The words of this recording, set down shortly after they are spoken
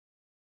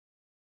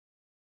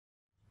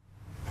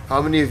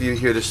How many of you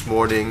here this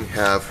morning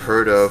have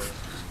heard of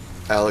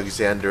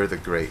Alexander the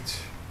Great?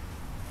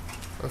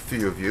 A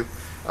few of you.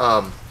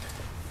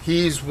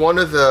 He's one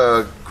of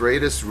the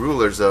greatest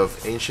rulers of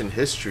ancient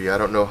history. I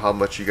don't know how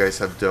much you guys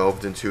have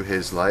delved into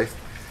his life,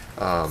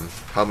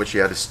 how much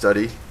you had to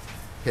study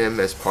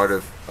him as part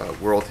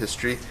of world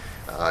history.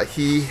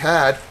 He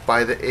had,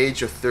 by the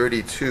age of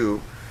 32,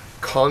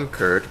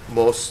 conquered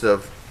most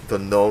of the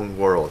known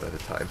world at the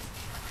time.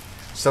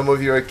 Some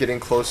of you are getting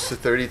close to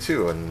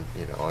 32, and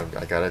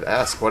I gotta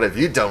ask, what have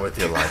you done with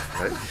your life,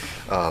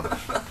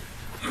 right?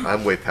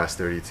 I'm way past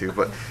 32,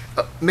 but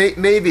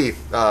maybe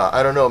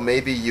I don't know.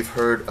 Maybe you've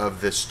heard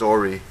of this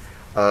story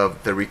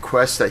of the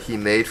request that he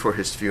made for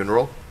his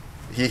funeral.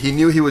 He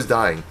knew he was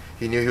dying.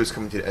 He knew he was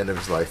coming to the end of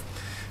his life.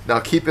 Now,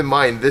 keep in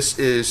mind, this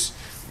is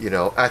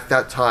at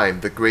that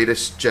time the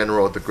greatest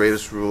general, the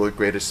greatest ruler,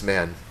 greatest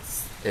man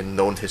in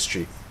known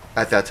history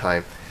at that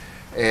time.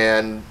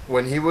 And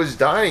when he was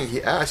dying,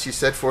 he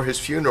said for his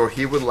funeral,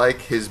 he would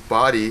like his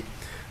body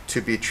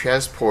to be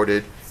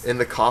transported in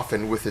the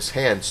coffin with his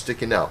hand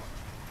sticking out,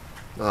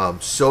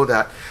 so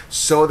that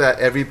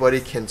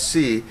everybody can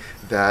see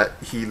that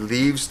he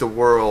leaves the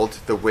world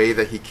the way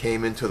that he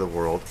came into the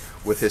world,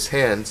 with his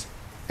hands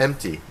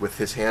empty, with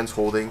his hands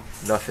holding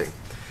nothing.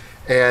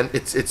 And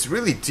it's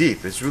really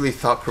deep, it's really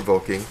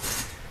thought-provoking,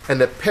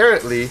 and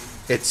apparently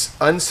it's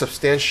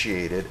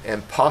unsubstantiated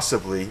and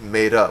possibly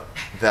made up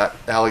that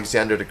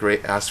Alexander the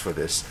Great asked for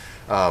this.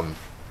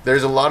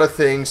 There's a lot of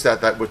things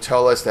that would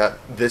tell us that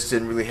this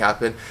didn't really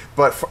happen,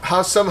 but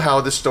how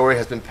somehow this story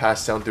has been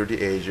passed down through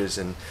the ages,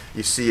 and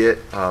you see it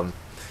on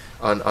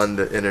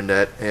the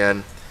internet,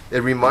 and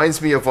it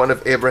reminds me of one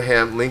of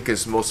Abraham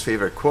Lincoln's most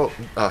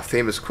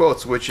famous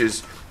quotes, which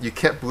is, "You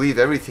can't believe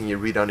everything you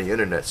read on the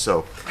internet,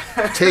 so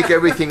take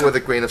everything with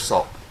a grain of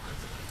salt."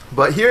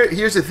 But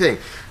here's the thing.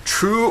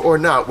 True or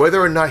not,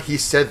 whether or not he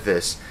said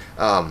this,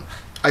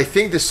 I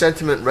think the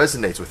sentiment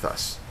resonates with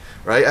us,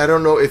 right? I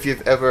don't know if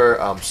you've ever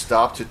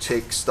stopped to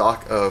take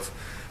stock of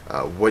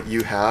what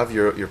you have,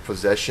 your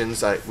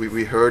possessions.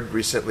 We heard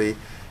recently,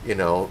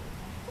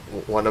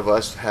 one of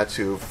us had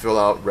to fill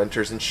out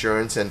renter's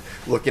insurance, and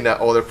looking at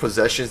all their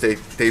possessions,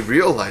 they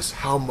realized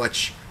how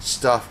much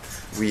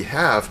stuff we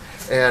have.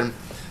 And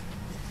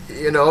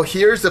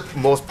here's the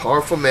most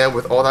powerful man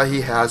with all that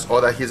he has,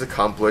 all that he's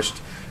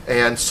accomplished.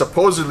 And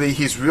supposedly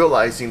he's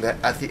realizing that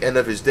at the end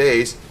of his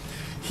days,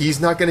 he's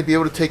not going to be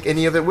able to take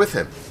any of it with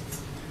him.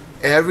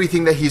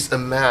 Everything that he's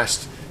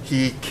amassed,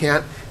 he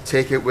can't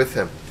take it with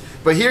him.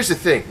 But here's the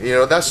thing,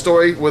 that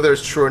story, whether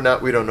it's true or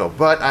not, we don't know.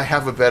 But I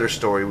have a better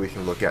story we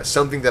can look at,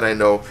 something that I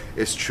know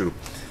is true.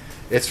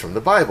 It's from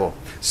the Bible.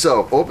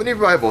 So open your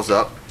Bibles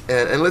up,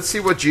 and let's see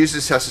what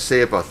Jesus has to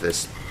say about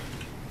this.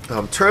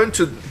 Turn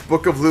to the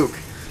book of Luke,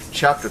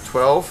 chapter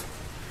 12.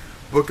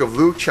 Book of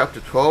Luke, chapter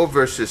 12,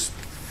 verses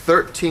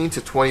 13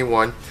 to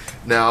 21.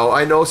 Now,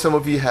 I know some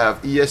of you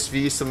have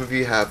ESV, some of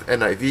you have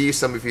NIV,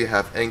 some of you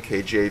have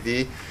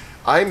NKJV.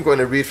 I'm going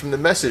to read from the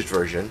Message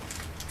version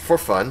for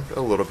fun a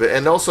little bit,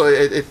 and also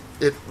it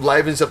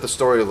livens up the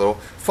story a little.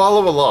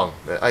 Follow along.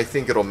 I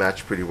think it'll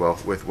match pretty well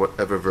with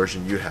whatever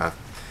version you have.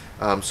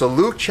 So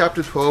Luke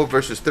chapter 12,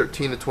 verses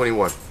 13 to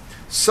 21.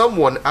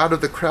 Someone out of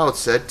the crowd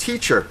said,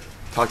 "Teacher,"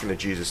 talking to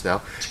Jesus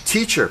now,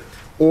 "Teacher,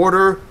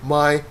 order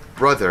my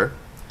brother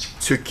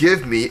to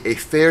give me a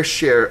fair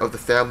share of the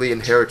family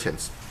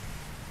inheritance."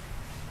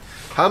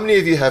 How many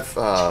of you have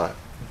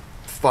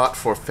fought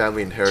for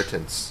family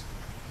inheritance?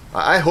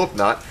 I hope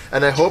not.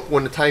 And I hope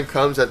when the time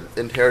comes that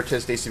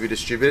inheritance needs to be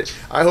distributed,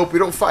 I hope we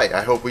don't fight.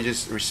 I hope we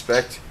just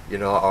respect,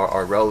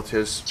 our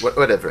relatives,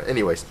 whatever.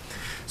 Anyways,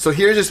 so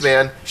here's this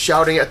man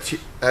shouting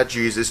at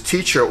Jesus,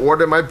 "Teacher,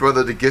 order my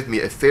brother to give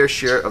me a fair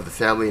share of the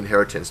family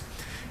inheritance."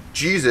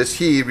 Jesus,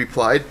 he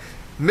replied,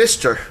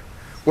 "Mister,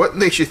 what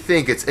makes you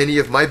think it's any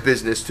of my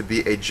business to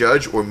be a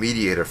judge or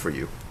mediator for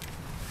you?"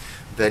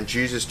 Then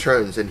Jesus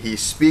turns, and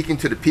he's speaking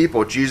to the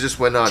people. Jesus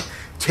went on,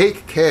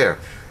 "Take care.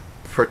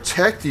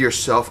 Protect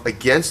yourself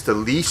against the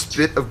least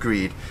bit of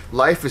greed.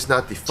 Life is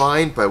not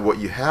defined by what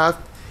you have,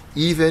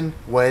 even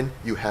when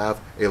you have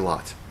a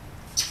lot."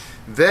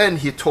 Then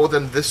he told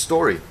them this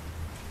story.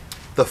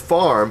 The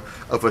farm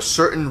of a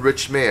certain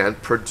rich man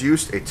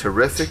produced a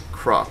terrific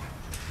crop.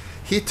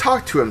 He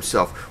talked to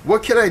himself,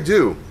 "What can I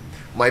do?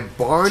 My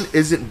barn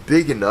isn't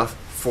big enough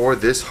for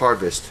this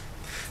harvest."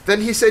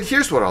 Then he said,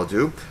 "Here's what I'll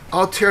do.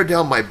 I'll tear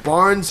down my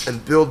barns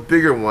and build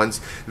bigger ones.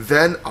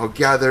 Then I'll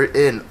gather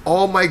in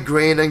all my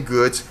grain and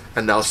goods,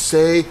 and I'll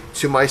say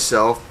to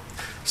myself,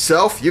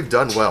 'Self, you've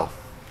done well.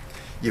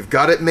 You've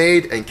got it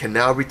made and can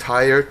now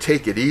retire.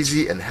 Take it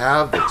easy and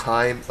have the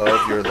time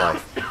of your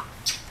life.'"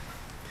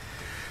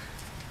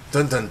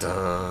 Dun dun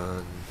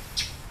dun.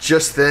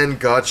 Just then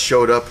God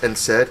showed up and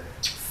said,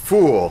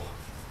 "Fool,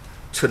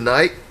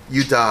 tonight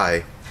you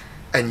die,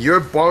 and your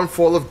barn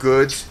full of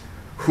goods,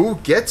 who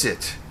gets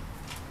it?"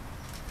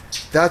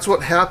 That's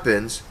what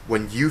happens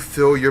when you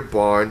fill your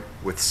barn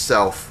with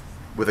self,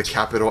 with a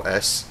capital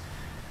S,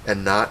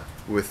 and not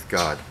with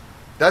God.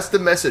 That's the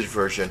Message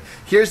version.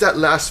 Here's that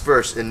last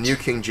verse in New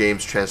King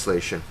James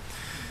translation.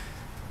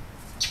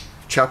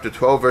 chapter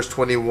 12, verse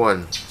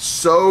 21.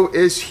 So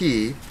is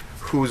he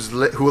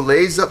who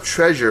lays up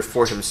treasure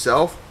for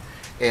himself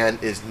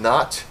and is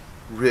not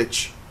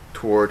rich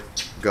toward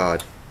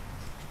God.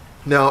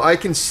 Now, I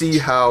can see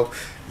how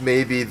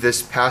maybe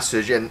this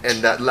passage, and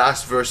that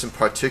last verse in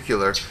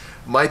particular,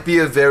 might be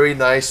a very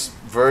nice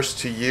verse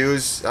to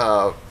use in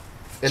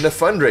a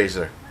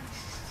fundraiser,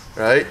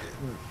 right?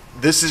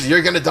 This is,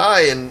 you're going to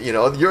die, and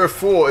you're a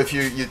fool if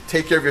you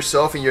take care of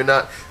yourself and you're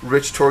not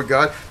rich toward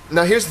God.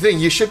 Now, here's the thing.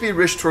 You should be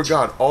rich toward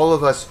God. All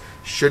of us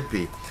should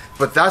be.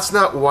 But that's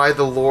not why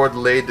the Lord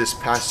laid this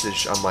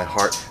passage on my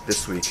heart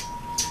this week.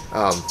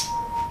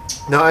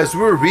 Now, as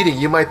we were reading,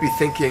 you might be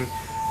thinking,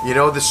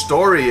 the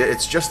story,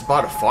 it's just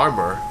about a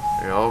farmer.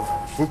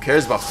 Who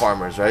cares about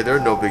farmers, right? They're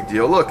no big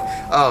deal. Look,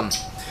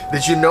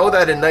 did you know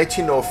that in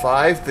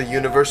 1905, the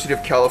University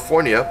of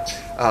California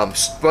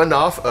spun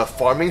off a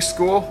farming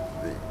school?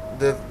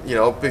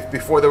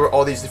 Before there were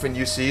all these different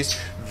UCs,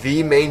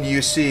 the main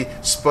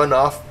UC spun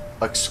off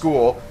a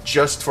school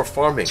just for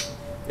farming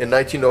in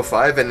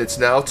 1905, and it's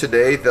now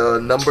today the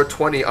number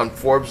 20 on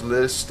Forbes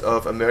list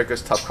of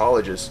America's top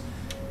colleges,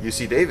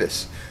 UC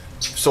Davis.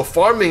 So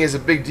farming is a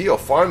big deal.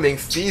 Farming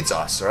feeds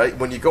us, right?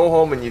 When you go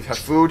home and you have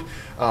food,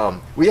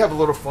 we have a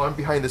little farm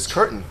behind this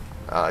curtain.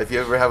 If you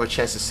ever have a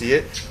chance to see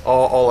it,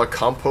 all our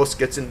compost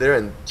gets in there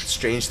and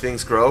strange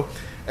things grow,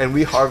 and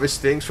we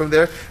harvest things from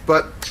there.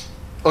 But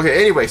okay,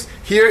 anyways,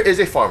 here is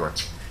a farmer.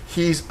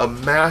 He's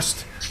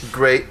amassed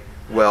great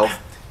wealth,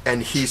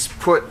 and he's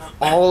put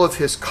all of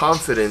his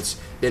confidence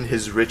in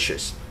his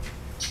riches.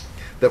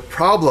 The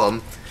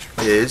problem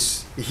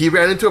is, he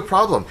ran into a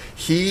problem.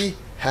 He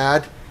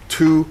had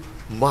too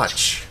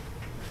much.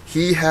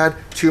 He had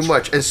too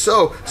much. And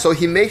so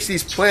he makes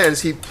these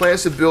plans. He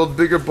plans to build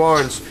bigger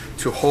barns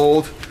to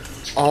hold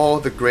all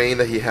the grain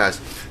that he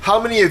has.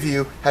 How many of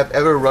you have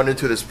ever run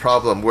into this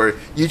problem where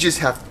you just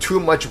have too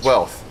much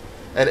wealth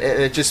and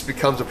it just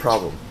becomes a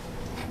problem?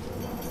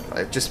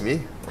 Just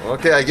me?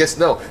 Okay, I guess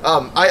no.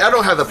 I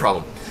don't have the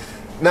problem.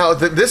 Now,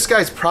 this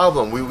guy's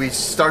problem, we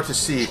start to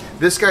see,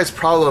 this guy's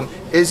problem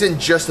isn't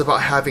just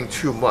about having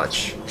too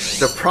much.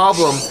 The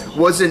problem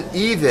wasn't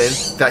even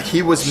that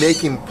he was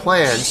making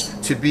plans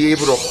to be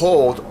able to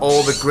hold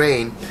all the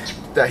grain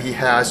that he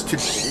has.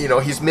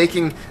 He's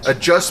making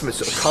adjustments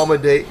to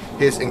accommodate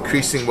his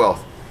increasing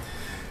wealth.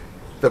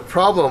 The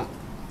problem,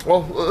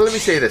 well, let me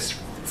say this.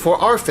 For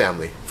our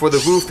family, for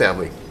the Wu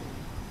family,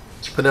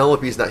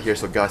 Penelope's not here,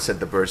 so God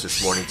sent the birds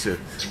this morning to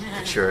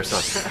cheer us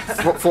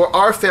on. For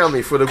our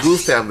family, for the Wu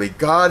family,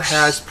 God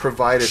has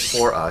provided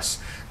for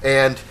us,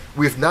 and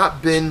we've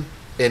not been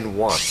in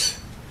want.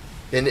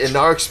 In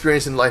our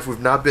experience in life, we've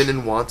not been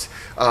in want.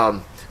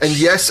 And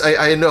yes,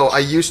 I know, I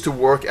used to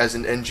work as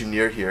an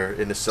engineer here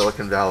in the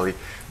Silicon Valley,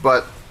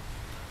 but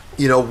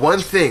one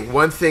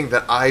thing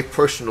that I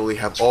personally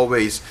have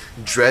always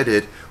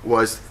dreaded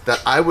was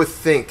that I would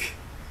think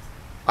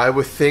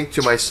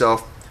to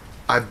myself,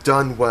 I've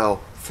done well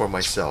for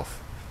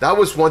myself. That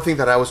was one thing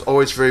that I was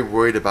always very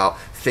worried about,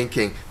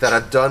 thinking that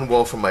I've done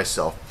well for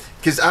myself.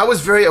 Because I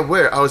was very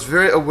aware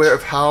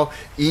of how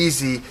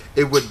easy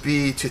it would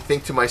be to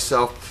think to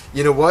myself,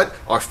 you know what,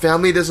 our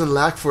family doesn't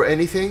lack for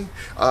anything.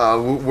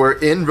 We're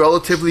in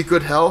relatively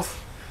good health.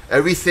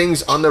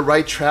 Everything's on the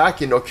right track.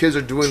 Kids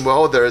are doing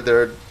well.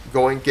 They're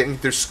getting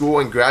through school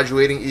and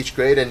graduating each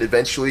grade and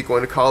eventually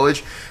going to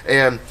college.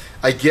 And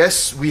I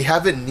guess we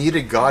haven't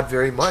needed God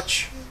very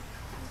much.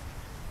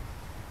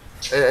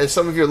 And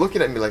some of you are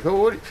looking at me like, oh,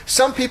 what?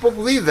 Some people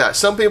believe that.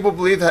 Some people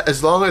believe that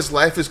as long as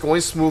life is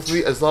going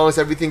smoothly, as long as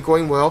everything's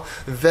going well,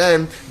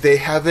 then they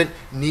haven't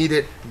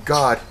needed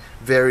God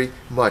very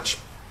much.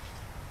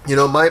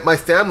 My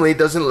family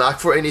doesn't lack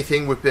for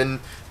anything. We've been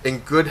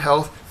in good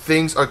health.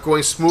 Things are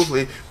going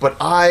smoothly. But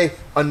I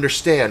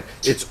understand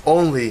it's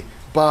only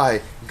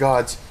by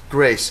God's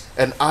grace.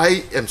 And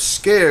I am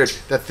scared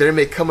that there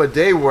may come a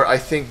day where I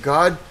think,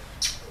 God,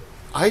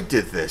 I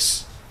did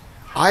this.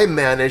 I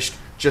managed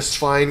just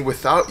fine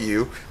without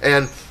you.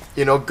 And,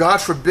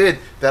 God forbid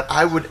that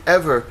I would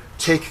ever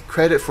take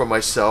credit for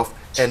myself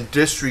and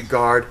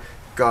disregard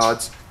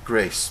God's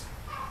grace.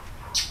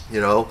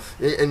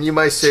 And you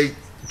might say,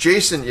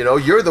 Jason,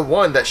 you're the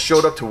one that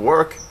showed up to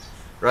work,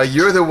 right?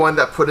 You're the one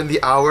that put in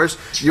the hours.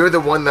 You're the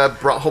one that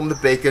brought home the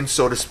bacon,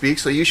 so to speak.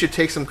 So you should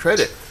take some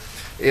credit.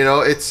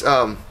 It's,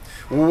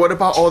 what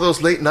about all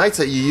those late nights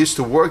that you used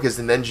to work as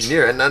an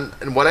engineer?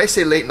 And when I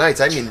say late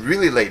nights, I mean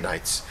really late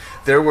nights.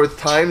 There were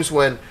times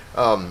when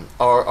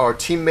our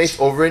teammates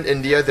over in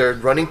India, they're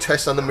running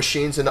tests on the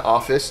machines in the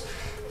office,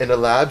 in the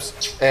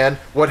labs, and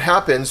what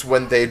happens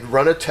when they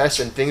run a test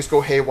and things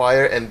go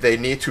haywire and they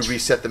need to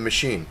reset the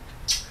machine?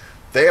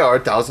 They are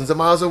thousands of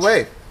miles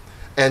away.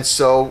 And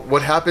so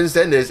what happens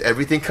then is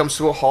everything comes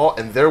to a halt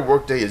and their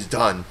workday is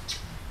done.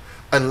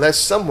 Unless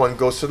someone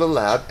goes to the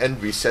lab and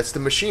resets the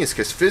machines,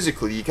 because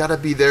physically you gotta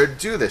be there to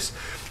do this.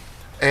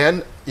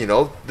 And,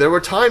 there were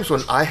times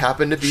when I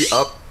happened to be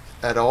up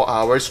at all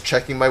hours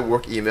checking my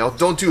work email.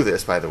 Don't do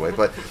this, by the way,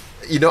 but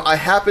I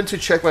happened to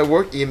check my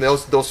work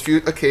emails those few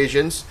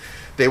occasions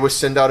they would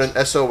send out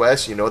an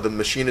SOS, the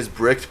machine is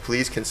bricked,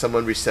 please can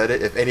someone reset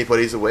it if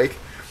anybody's awake.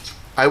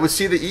 I would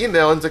see the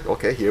email and it's like,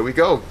 okay, here we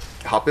go.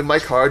 Hop in my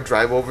car,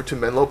 drive over to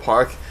Menlo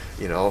Park,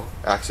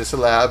 access a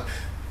lab,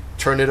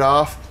 turn it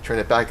off, turn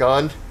it back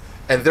on,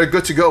 and they're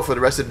good to go for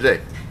the rest of the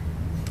day.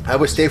 I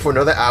would stay for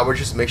another hour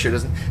just to make sure it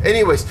doesn't.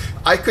 Anyways,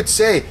 I could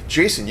say,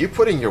 Jason, you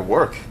put in your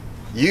work.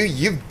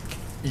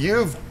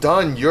 You've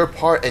done your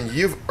part and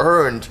you've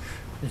earned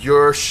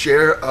your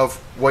share of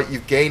what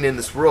you've gained in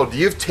this world.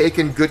 You've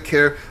taken good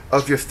care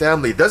of your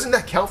family. Doesn't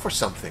that count for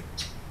something?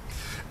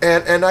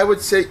 And I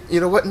would say, you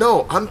know what?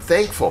 No, I'm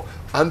thankful.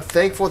 I'm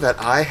thankful that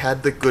I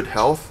had the good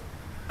health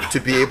to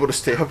be able to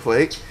stay up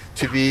late.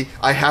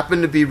 I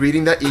happened to be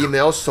reading that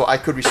email so I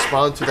could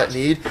respond to that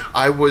need.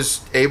 I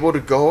was able to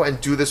go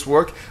and do this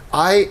work.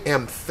 I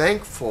am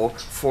thankful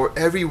for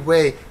every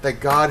way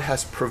that God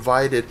has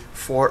provided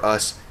for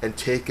us and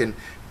taken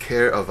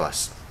care of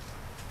us.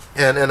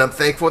 And I'm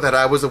thankful that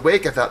I was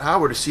awake at that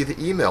hour to see the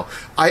email.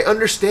 I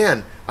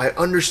understand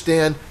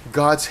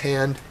God's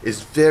hand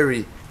is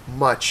very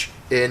much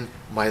in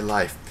my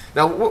life.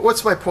 Now,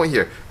 what's my point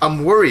here?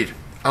 I'm worried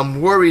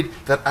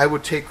that I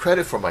would take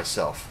credit for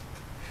myself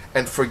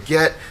and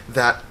forget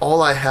that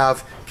all I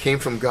have came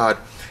from God.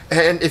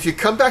 And if you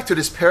come back to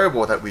this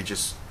parable that we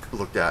just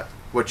looked at,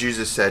 what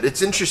Jesus said,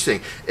 it's interesting.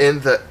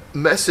 In the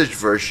Message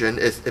version,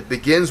 it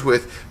begins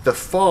with the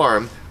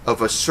farm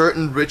of a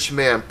certain rich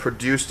man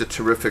produced a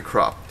terrific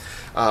crop.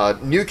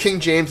 New King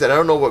James, and I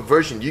don't know what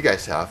version you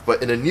guys have,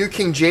 but in a New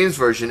King James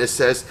version, it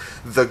says,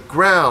 the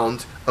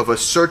ground of a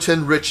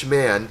certain rich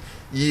man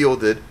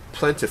yielded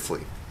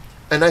plentifully.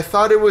 And I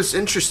thought it was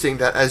interesting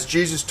that as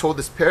Jesus told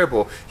this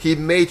parable, he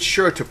made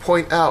sure to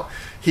point out,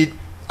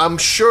 I'm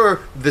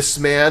sure this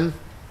man,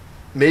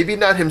 maybe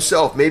not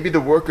himself, maybe the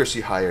workers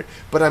he hired,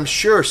 but I'm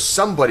sure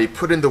somebody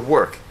put in the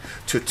work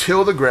to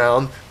till the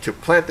ground, to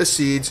plant the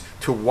seeds,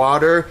 to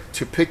water,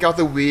 to pick out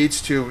the weeds,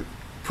 to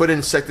put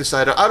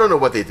insecticide. I don't know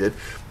what they did.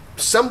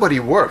 Somebody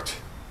worked.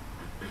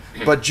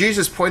 But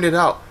Jesus pointed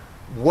out,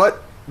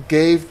 what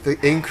gave the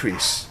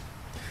increase?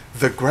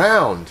 The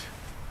ground.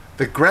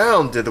 The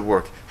ground did the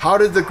work. How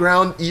did the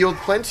ground yield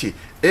plenty?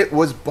 It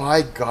was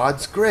by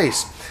God's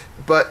grace.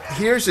 But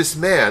here's this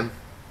man.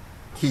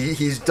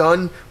 He's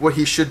done what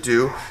he should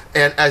do.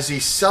 And as he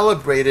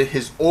celebrated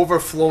his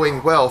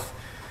overflowing wealth,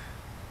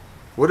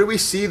 what do we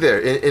see there?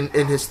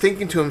 In his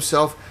thinking to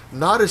himself,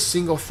 not a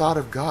single thought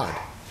of God.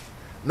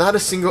 Not a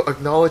single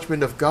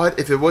acknowledgement of God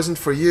if it wasn't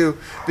for you.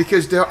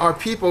 Because there are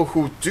people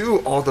who do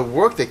all the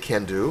work they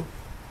can do,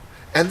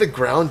 and the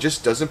ground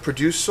just doesn't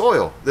produce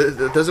soil.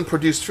 It doesn't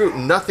produce fruit.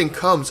 Nothing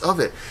comes of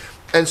it.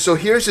 And so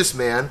here's this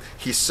man.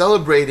 He's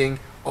celebrating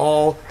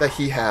all that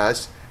he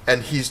has,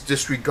 and he's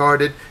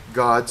disregarded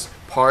God's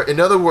part. In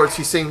other words,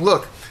 he's saying,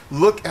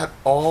 look at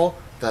all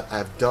that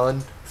I've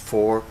done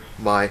for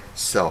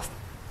myself.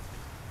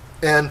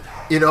 And,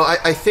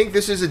 I think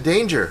this is a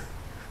danger,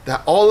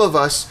 that all of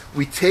us,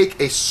 we take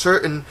a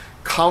certain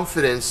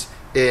confidence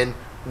in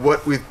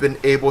what we've been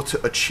able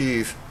to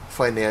achieve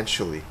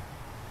financially.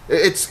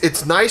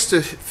 It's nice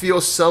to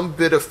feel some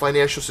bit of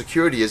financial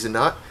security, is it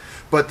not?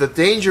 But the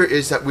danger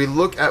is that we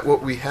look at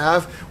what we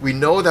have, we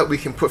know that we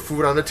can put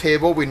food on the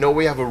table, we know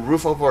we have a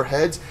roof over our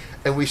heads,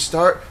 and we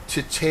start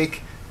to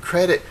take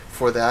credit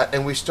for that,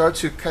 and we start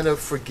to kind of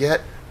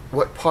forget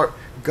what part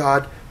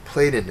God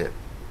played in it.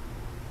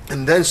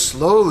 And then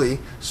slowly,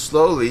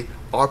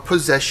 our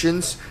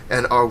possessions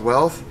and our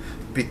wealth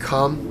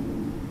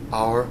become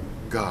our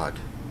God.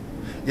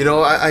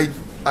 I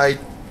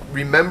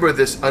remember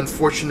this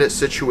unfortunate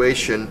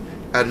situation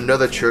at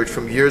another church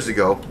from years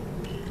ago.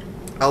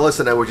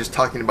 Alice and I were just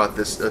talking about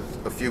this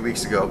a few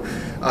weeks ago.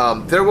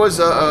 There was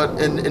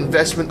an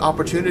investment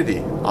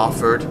opportunity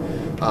offered,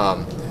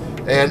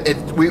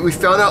 and we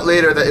found out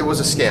later that it was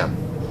a scam.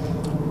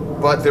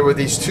 But there were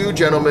these two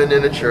gentlemen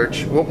in a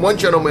church, one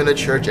gentleman in a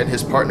church and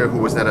his partner who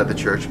was not at the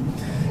church.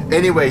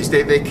 Anyways,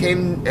 they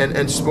came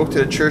and spoke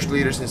to the church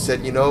leaders and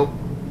said, you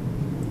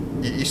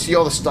see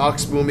all the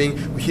stocks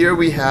booming. Here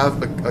we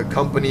have a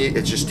company,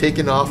 it's just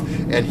taken off,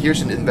 and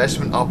here's an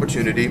investment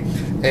opportunity.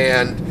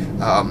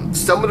 And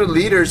some of the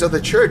leaders of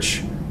the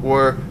church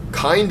were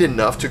kind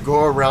enough to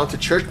go around to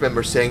church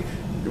members saying,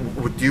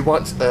 do you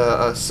want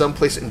some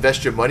place to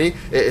invest your money?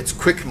 It's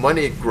quick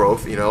money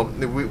growth.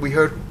 We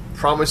heard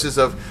promises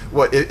of,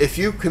 what, if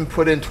you can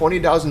put in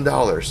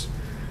 $20,000,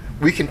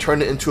 we can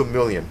turn it into $1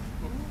 million.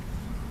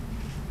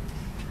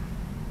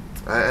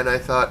 And I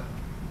thought,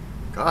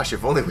 gosh,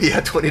 if only we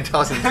had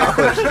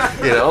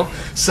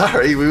 $20,000,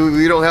 Sorry,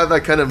 we don't have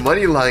that kind of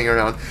money lying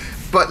around.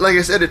 But like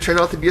I said, it turned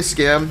out to be a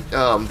scam.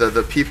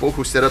 The people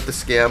who set up the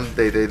scam,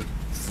 they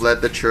fled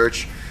the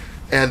church.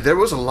 And there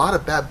was a lot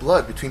of bad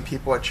blood between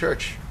people at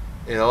church,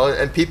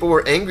 and people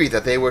were angry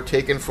that they were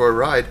taken for a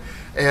ride.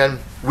 And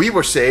we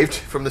were saved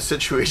from the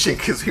situation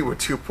because we were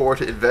too poor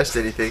to invest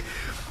anything.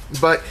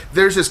 But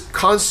there's this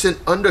constant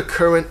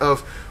undercurrent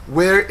of,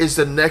 where is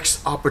the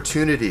next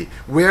opportunity?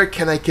 Where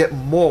can I get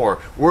more?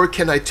 Where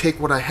can I take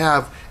what I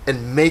have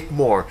and make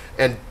more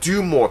and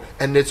do more.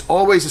 And it's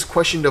always this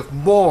question of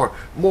more.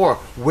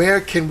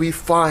 Where can we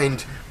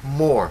find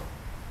more?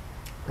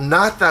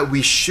 Not that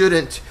we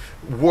shouldn't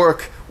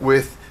work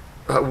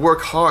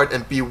hard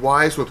and be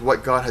wise with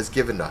what God has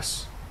given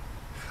us.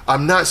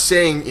 I'm not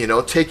saying,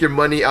 take your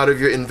money out of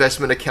your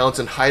investment accounts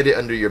and hide it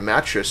under your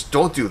mattress.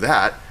 Don't do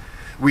that.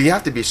 We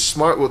have to be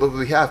smart with what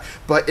we have.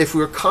 But if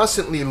we're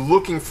constantly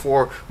looking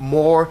for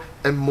more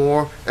and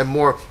more and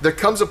more, there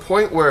comes a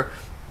point where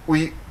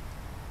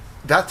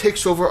that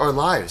takes over our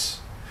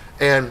lives.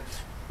 And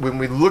when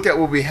we look at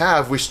what we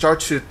have, we start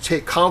to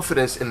take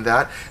confidence in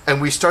that,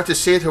 and we start to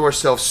say to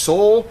ourselves,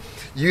 soul,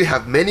 you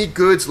have many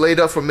goods laid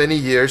up for many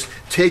years.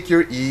 Take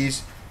your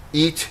ease,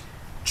 eat,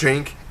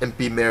 drink, and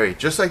be merry.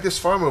 Just like this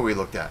farmer we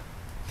looked at.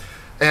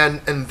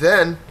 And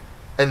then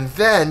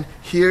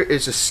here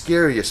is the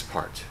scariest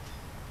part.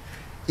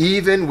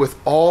 Even with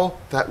all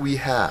that we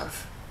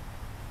have,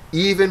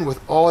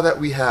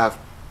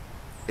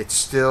 it's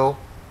still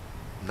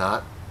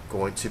not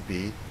going to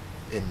be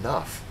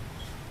enough.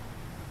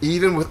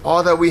 Even with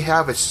all that we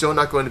have, it's still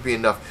not going to be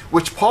enough,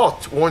 which Paul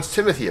warns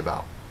Timothy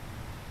about.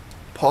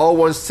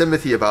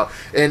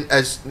 And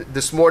as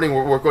this morning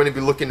we're going to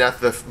be looking at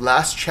the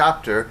last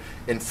chapter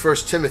in 1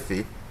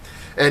 Timothy,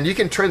 and you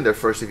can turn there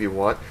first if you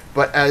want.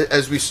 But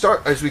as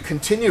we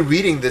continue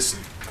reading this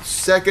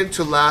second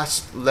to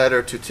last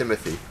letter to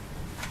Timothy,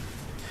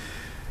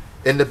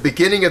 in the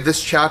beginning of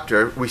this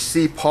chapter, we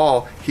see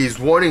Paul, he's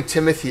warning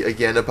Timothy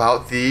again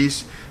about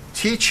these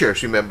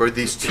teachers. Remember,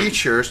 these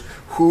teachers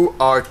who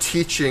are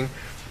teaching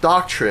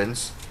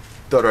doctrines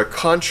that are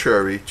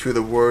contrary to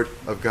the Word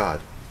of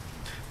God.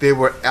 They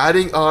were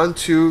adding on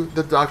to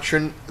the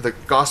doctrine, the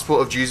gospel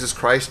of Jesus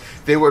Christ.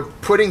 They were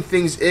putting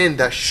things in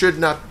that should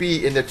not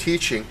be in the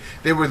teaching.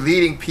 They were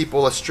leading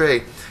people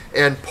astray.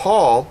 And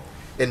Paul,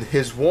 in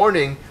his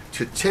warning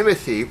to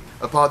Timothy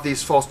about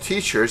these false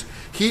teachers,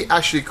 he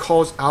actually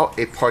calls out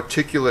a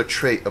particular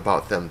trait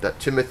about them that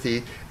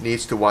Timothy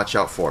needs to watch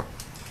out for.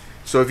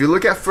 So if you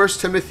look at 1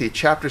 Timothy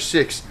chapter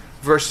 6,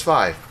 verse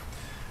 5,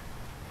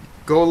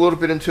 go a little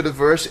bit into the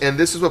verse, and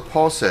this is what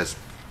Paul says.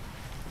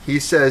 He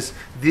says,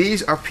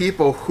 these are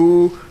people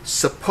who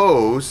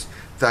suppose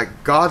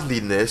that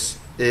godliness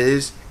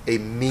is a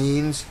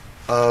means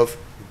of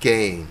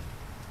gain.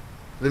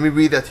 Let me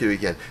read that to you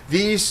again.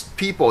 These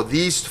people,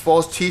 these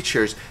false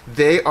teachers,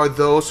 they are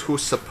those who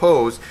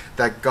suppose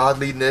that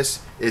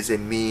godliness is a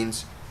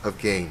means of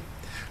gain.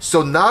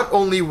 So not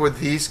only were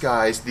these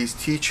guys, these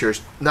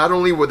teachers, not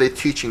only were they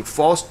teaching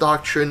false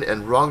doctrine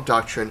and wrong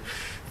doctrine,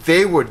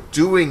 they were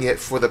doing it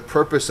for the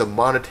purpose of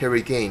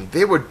monetary gain.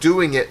 They were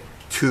doing it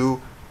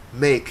to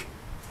make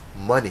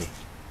money.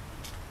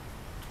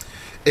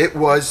 It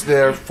was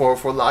their, for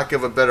lack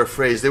of a better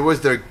phrase, it was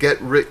their get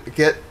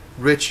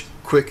rich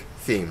quick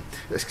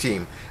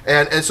scheme.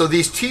 And so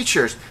these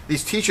teachers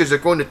are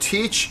going to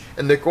teach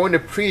and they're going to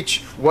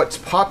preach what's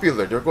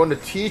popular. They're going to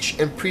teach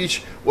and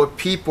preach what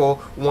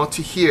people want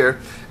to hear,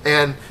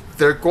 and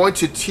they're going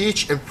to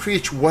teach and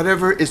preach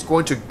whatever is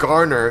going to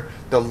garner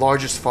the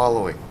largest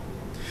following.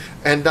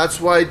 And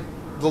that's why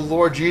the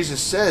Lord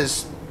Jesus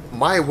says,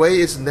 my way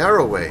is a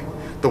narrow way.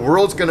 The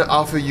world's going to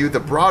offer you the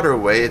broader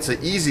way. It's an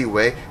easy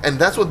way. And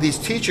that's what these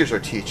teachers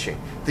are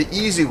teaching. The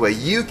easy way.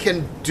 You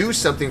can do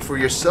something for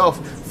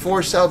yourself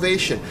for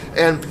salvation.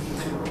 And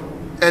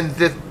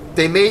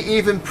they may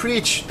even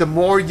preach, the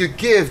more you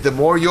give, the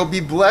more you'll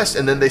be blessed.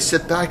 And then they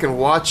sit back and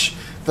watch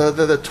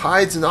the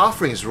tithes and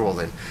offerings roll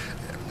in.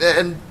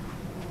 And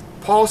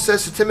Paul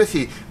says to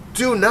Timothy,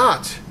 do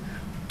not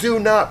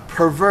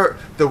pervert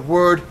the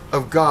word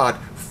of God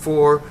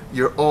for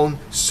your own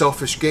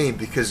selfish gain,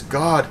 because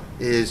God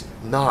is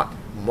not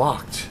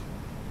mocked.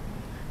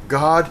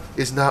 God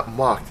is not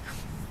mocked.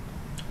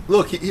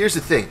 Look, here's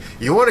the thing.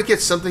 You want to get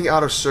something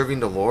out of serving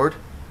the Lord?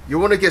 You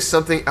want to get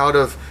something out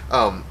of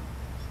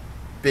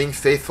being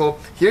faithful?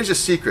 Here's a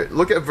secret.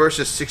 Look at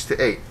verses 6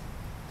 to 8.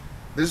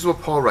 This is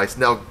what Paul writes.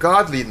 Now,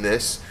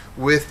 godliness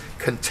with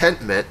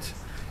contentment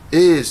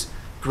is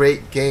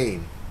great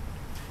gain.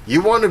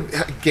 You want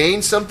to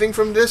gain something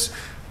from this?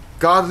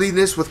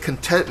 Godliness with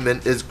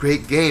contentment is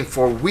great gain.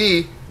 For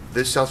we,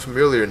 this sounds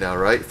familiar now,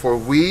 right? For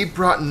we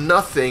brought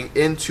nothing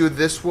into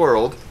this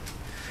world,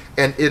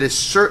 and it is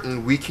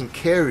certain we can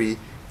carry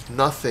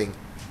nothing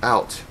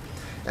out.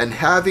 And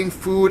having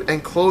food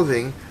and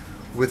clothing,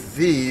 with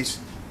these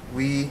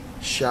we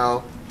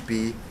shall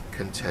be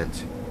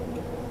content.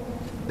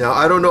 Now,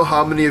 I don't know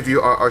how many of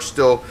you are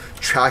still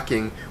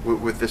tracking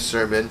with this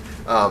sermon.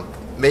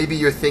 Maybe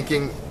you're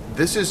thinking,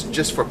 this is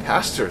just for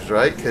pastors,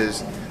 right?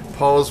 Because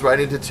Paul's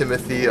writing to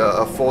Timothy,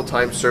 a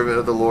full-time servant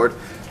of the Lord.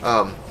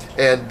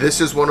 And this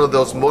is one of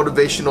those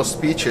motivational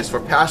speeches for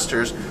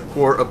pastors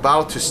who are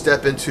about to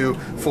step into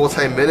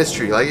full-time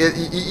ministry. Like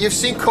you've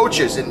seen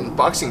coaches in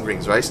boxing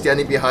rings, right?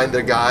 Standing behind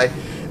their guy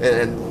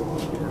and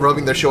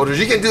rubbing their shoulders.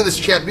 You can do this,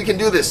 champ. You can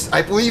do this.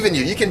 I believe in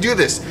you. You can do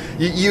this.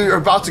 You're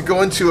about to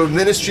go into a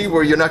ministry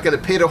where you're not going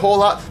to pay a whole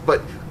lot,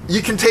 but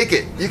you can take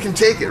it. You can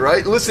take it,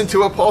 right? Listen to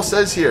what Paul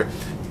says here.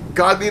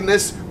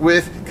 godliness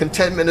with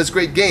contentment is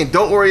great gain.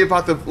 Don't worry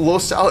about the low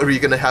salary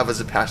you're going to have as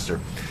a pastor.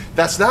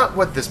 That's not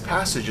what this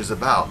passage is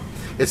about.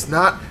 It's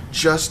not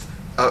just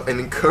an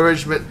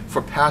encouragement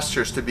for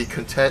pastors to be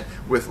content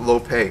with low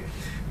pay.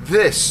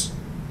 This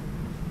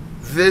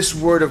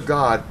word of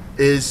God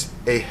is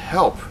a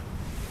help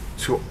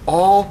to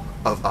all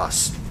of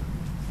us.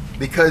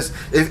 Because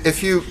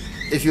if you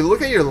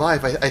look at your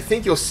life, I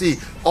think you'll see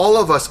all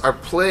of us are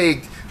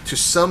plagued to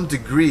some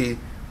degree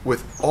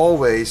with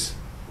always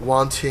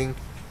wanting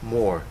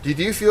more. Do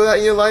you feel that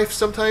in your life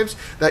sometimes?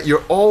 That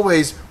you're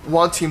always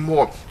wanting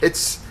more.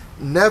 It's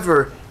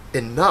never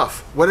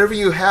enough. Whatever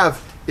you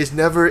have is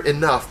never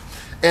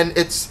enough. And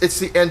it's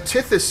the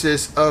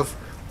antithesis of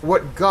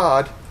what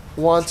God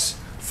wants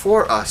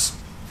for us.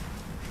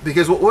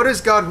 Because what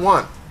does God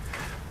want?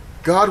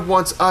 God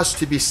wants us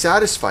to be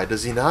satisfied,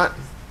 does he not?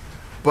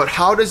 But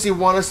how does he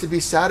want us to be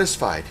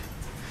satisfied?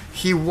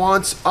 He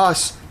wants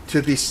us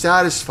to be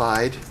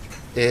satisfied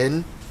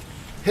in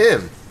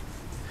him.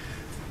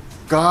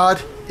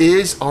 God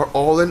is our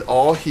all in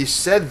all. He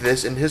said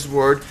this in his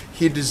word.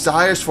 He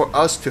desires for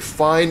us to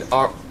find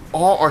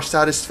all our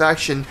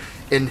satisfaction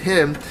in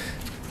him.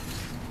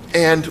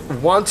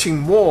 And wanting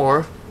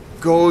more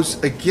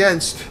goes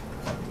against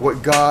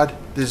what God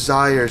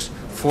desires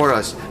for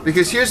us.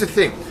 Because here's the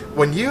thing.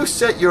 When you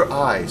set your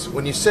eyes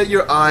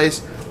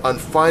on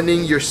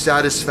finding your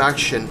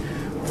satisfaction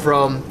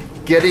from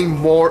getting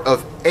more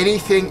of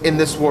anything in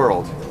this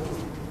world,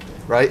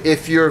 right?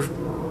 If your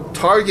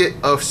target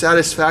of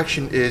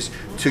satisfaction is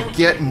to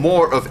get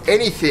more of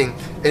anything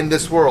in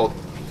this world,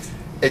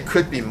 it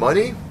could be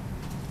money,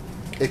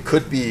 it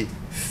could be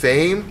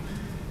fame,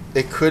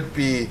 it could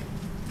be,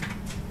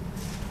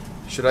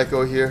 should I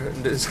go here?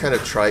 It's kind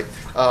of trite.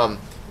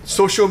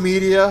 Social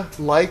media,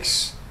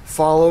 likes,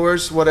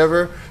 followers,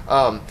 whatever.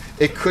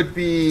 It could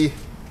be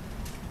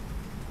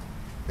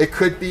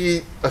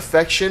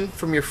affection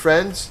from your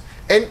friends,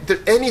 and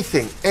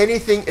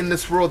anything in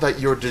this world that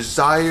you're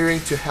desiring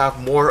to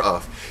have more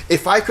of.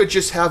 If I could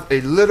just have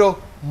a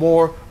little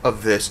more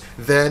of this,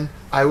 then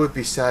I would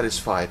be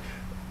satisfied.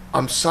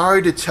 I'm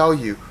sorry to tell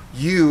you,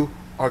 you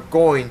are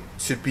going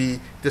to be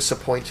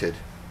disappointed.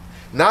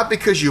 Not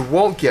because you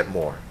won't get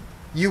more.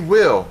 You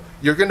will.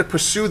 You're going to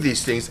pursue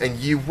these things, and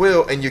you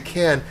will and you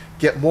can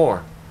get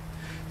more.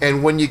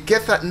 And when you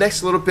get that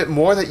next little bit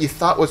more that you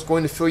thought was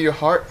going to fill your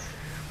heart,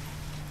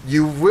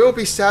 you will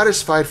be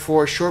satisfied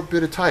for a short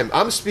bit of time.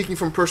 I'm speaking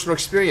from personal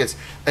experience.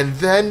 And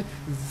then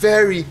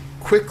very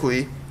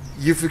quickly,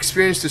 you've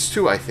experienced this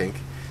too, I think.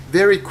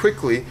 Very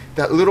quickly,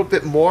 that little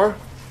bit more,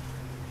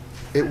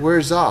 it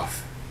wears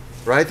off,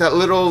 right? That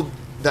little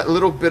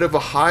bit of a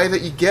high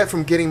that you get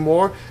from getting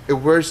more, it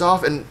wears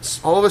off, and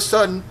all of a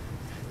sudden,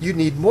 you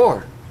need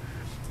more.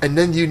 And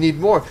then you need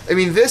more. I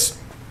mean, this,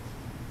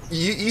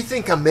 you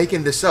think I'm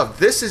making this up.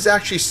 This is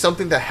actually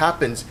something that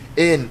happens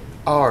in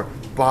our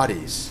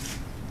bodies.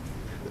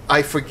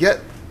 I forget,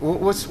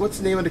 what's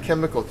the name of the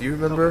chemical? Do you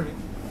remember?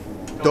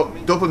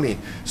 Dopamine.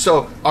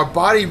 So our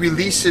body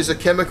releases a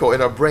chemical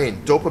in our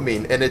brain,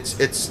 dopamine, and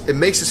it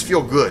makes us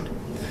feel good.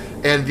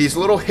 And these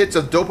little hits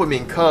of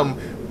dopamine come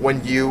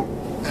when you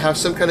have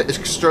some kind of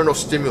external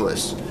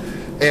stimulus.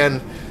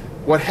 And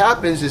what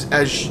happens is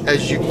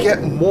as you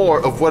get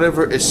more of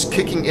whatever is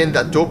kicking in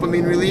that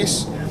dopamine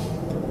release,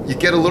 you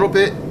get a little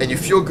bit and you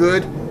feel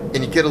good,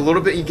 and you get a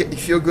little bit and you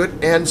feel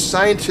good. And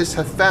scientists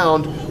have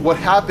found what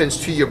happens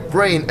to your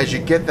brain as you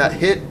get that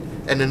hit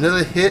and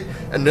another hit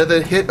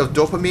of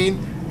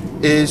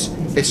dopamine is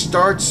it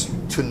starts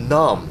to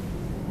numb.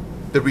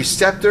 The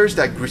receptors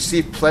that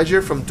receive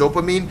pleasure from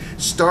dopamine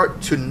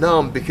start to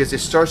numb because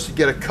it starts to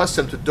get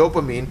accustomed to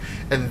dopamine,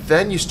 and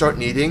then you start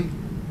needing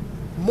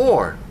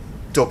more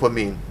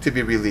dopamine to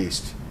be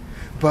released.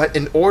 But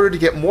in order to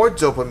get more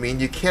dopamine,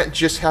 you can't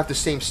just have the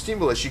same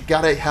stimulus. You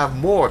gotta have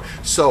more.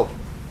 So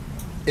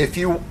if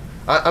you,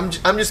 I'm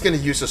just going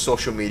to use a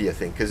social media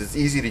thing because it's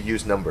easy to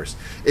use numbers.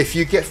 If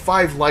you get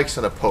 5 likes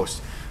on a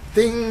post,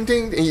 ding,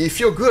 ding, and you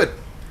feel good.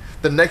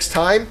 The next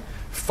time,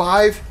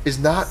 5 is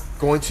not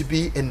going to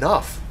be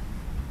enough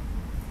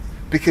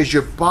because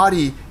your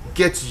body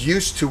gets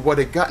used to what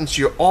it got, and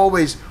so you're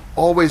always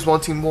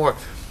wanting more.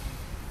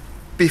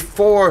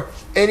 Before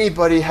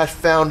anybody had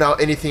found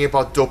out anything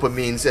about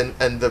dopamines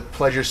and the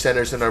pleasure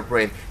centers in our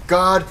brain,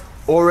 God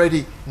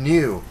already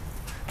knew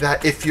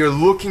that if you're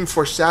looking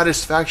for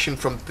satisfaction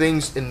from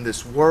things in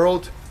this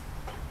world,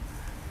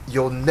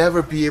 you'll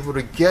never be able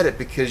to get it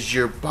because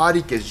your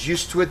body gets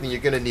used to it, and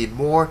you're going to need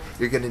more,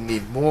 you're going to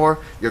need more,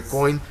 you're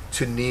going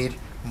to need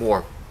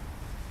more.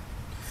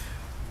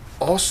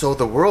 Also,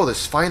 the world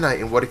is finite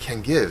in what it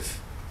can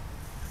give.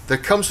 There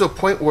comes to a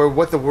point where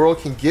what the world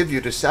can give you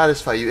to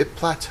satisfy you, it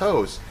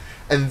plateaus.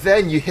 And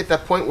then you hit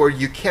that point where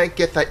you can't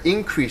get that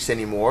increase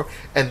anymore,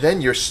 and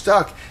then you're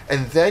stuck,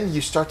 and then you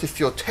start to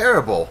feel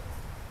terrible.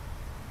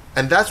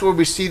 And that's where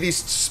we see these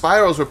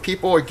spirals where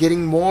people are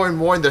getting more and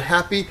more, and they're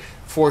happy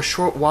for a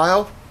short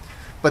while,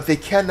 but they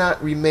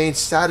cannot remain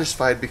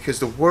satisfied because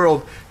the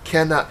world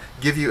cannot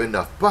give you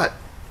enough. But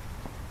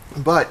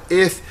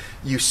if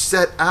you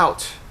set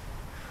out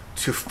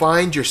to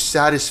find your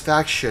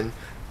satisfaction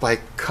by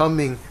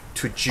coming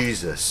to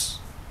Jesus.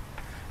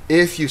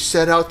 If you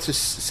set out to,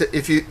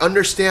 if you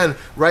understand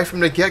right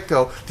from the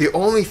get-go, the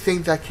only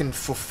thing that can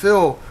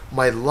fulfill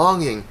my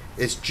longing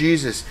is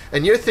Jesus.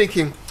 And you're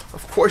thinking,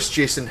 of course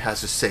Jason has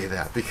to say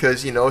that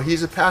because,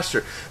 he's a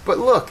pastor. But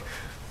look,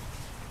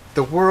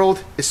 the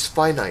world is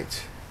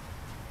finite.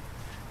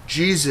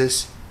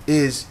 Jesus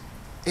is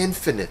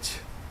infinite.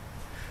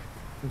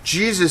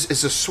 Jesus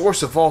is the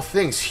source of all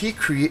things.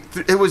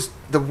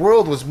 The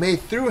world was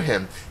made through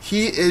him.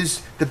 He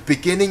is the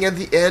beginning and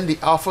the end, the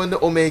Alpha and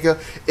the Omega.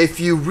 If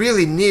you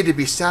really need to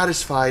be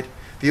satisfied,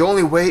 the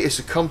only way is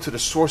to come to the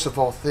source of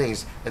all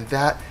things, and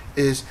that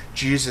is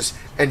Jesus.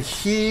 And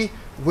he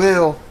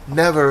will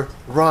never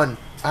run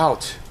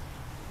out.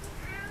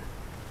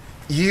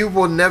 You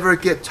will never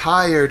get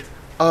tired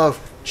of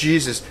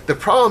Jesus. The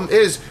problem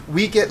is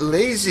we get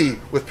lazy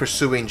with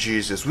pursuing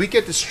Jesus. We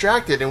get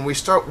distracted and we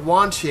start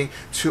wanting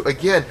to,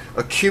 again,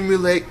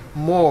 accumulate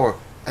more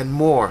and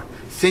more,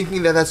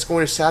 thinking that that's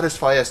going to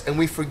satisfy us, and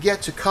we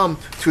forget to come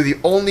to the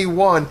only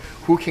one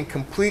who can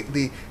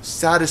completely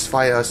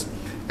satisfy us,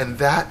 and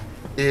that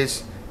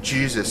is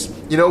Jesus.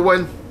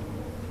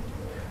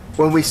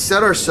 When we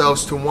set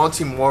ourselves to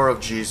wanting more of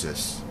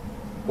Jesus,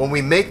 when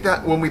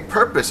we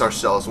purpose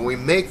ourselves, when we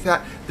make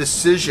that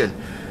decision,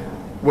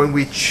 when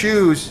we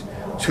choose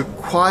to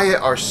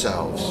quiet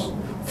ourselves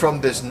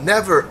from this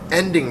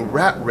never-ending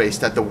rat race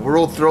that the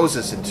world throws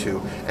us into,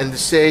 and to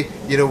say,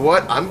 you know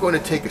what, I'm going to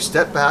take a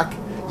step back.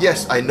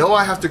 Yes, I know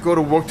I have to go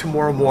to work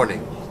tomorrow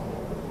morning.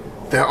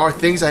 There are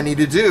things I need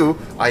to do.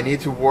 I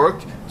need to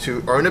work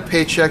to earn a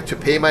paycheck to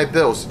pay my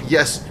bills.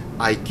 Yes,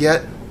 I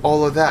get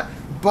all of that.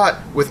 But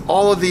with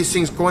all of these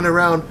things going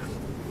around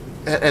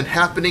and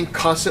happening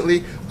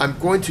constantly, I'm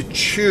going to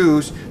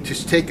choose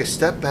to take a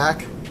step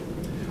back,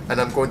 and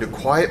I'm going to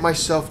quiet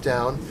myself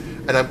down,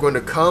 and I'm going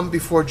to come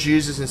before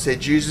Jesus and say,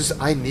 Jesus,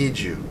 I need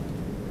you.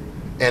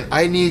 And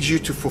I need you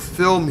to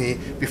fulfill me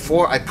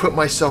before I put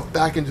myself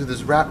back into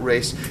this rat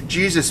race.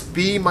 Jesus,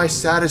 be my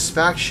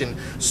satisfaction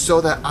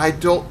so that I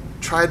don't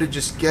try to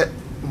just get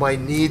my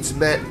needs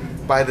met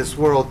by this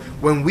world.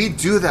 When we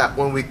do that,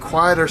 when we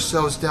quiet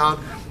ourselves down,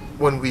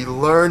 when we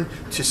learn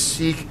to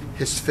seek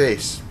his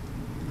face,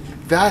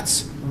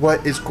 that's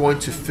what is going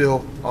to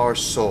fill our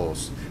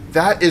souls.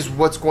 That is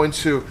what's going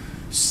to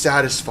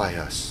satisfy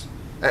us.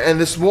 And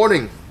this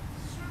morning,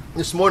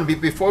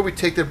 before we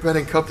take the bread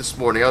and cup this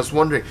morning, I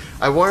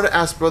wanted to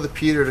ask Brother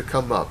Peter to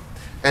come up.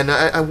 And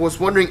I was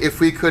wondering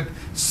if we could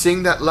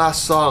sing that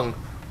last song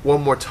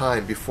one more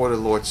time before the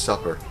Lord's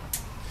Supper.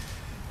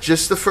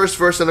 Just the first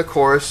verse and the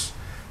chorus.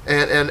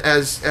 And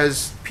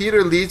as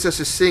Peter leads us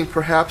to sing,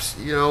 perhaps,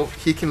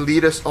 he can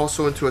lead us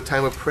also into a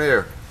time of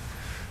prayer.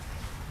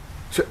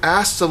 To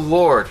ask the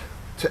Lord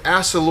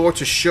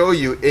to show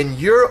you in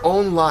your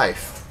own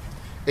life,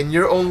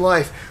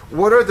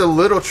 what are the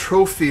little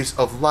trophies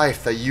of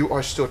life that you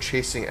are still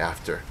chasing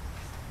after?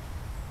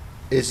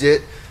 Is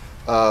it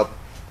a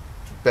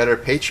better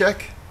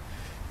paycheck?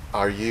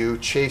 Are you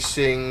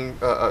chasing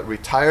a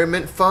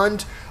retirement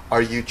fund?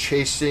 Are you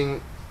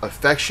chasing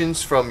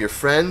affections from your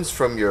friends,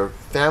 from your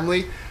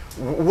family?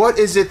 What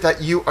is it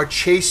that you are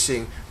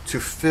chasing to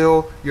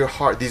fill your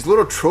heart? These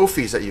little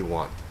trophies that you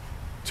want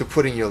to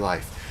put in your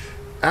life.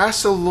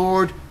 Ask the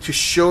Lord to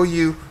show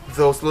you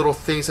those little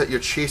things that you're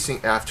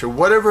chasing after,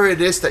 whatever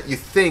it is that you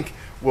think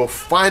will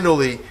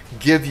finally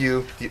give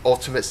you the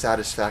ultimate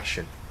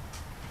satisfaction.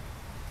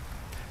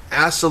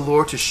 Ask the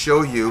Lord to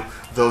show you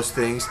those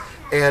things,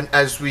 and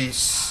as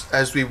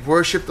we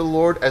worship the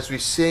Lord, as we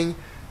sing,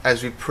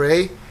 as we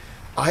pray,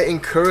 I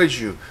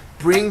encourage you,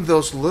 bring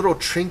those little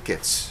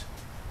trinkets.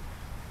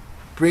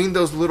 Bring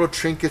those little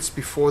trinkets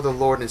before the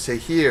Lord and say,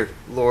 here,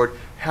 Lord,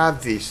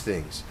 have these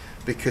things.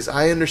 Because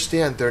I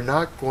understand they're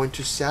not going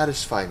to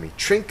satisfy me.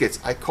 Trinkets,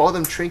 I call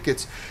them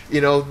trinkets.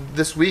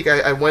 This week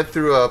I went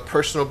through a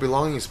personal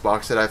belongings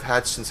box that I've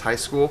had since high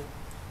school,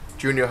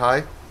 junior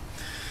high.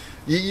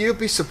 You'd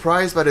be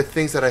surprised by the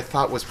things that I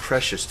thought was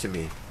precious to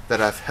me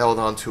that I've held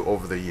on to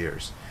over the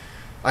years.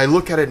 I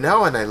look at it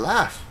now and I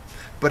laugh.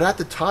 But at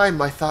the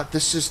time, I thought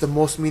this is the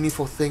most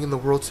meaningful thing in the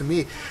world to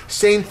me.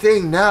 Same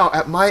thing now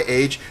at my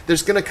age.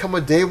 There's going to come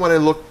a day when I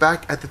look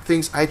back at the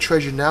things I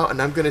treasure now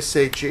and I'm going to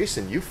say,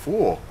 Jason, you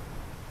fool.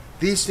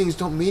 These things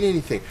don't mean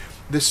anything.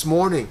 This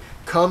morning,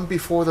 come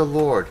before the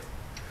Lord.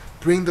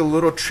 Bring the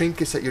little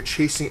trinkets that you're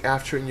chasing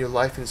after in your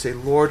life and say,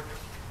 Lord,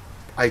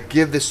 I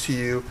give this to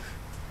you.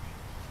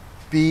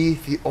 Be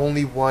the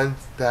only one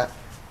that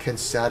can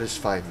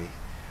satisfy me.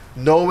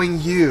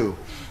 Knowing you,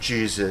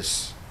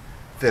 Jesus,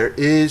 there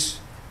is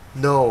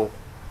no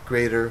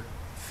greater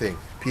thing.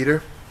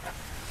 Peter,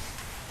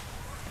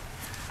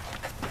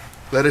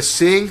 let us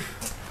sing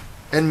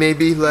and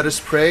maybe let us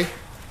pray.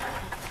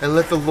 And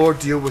let the Lord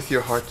deal with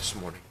your heart this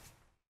morning.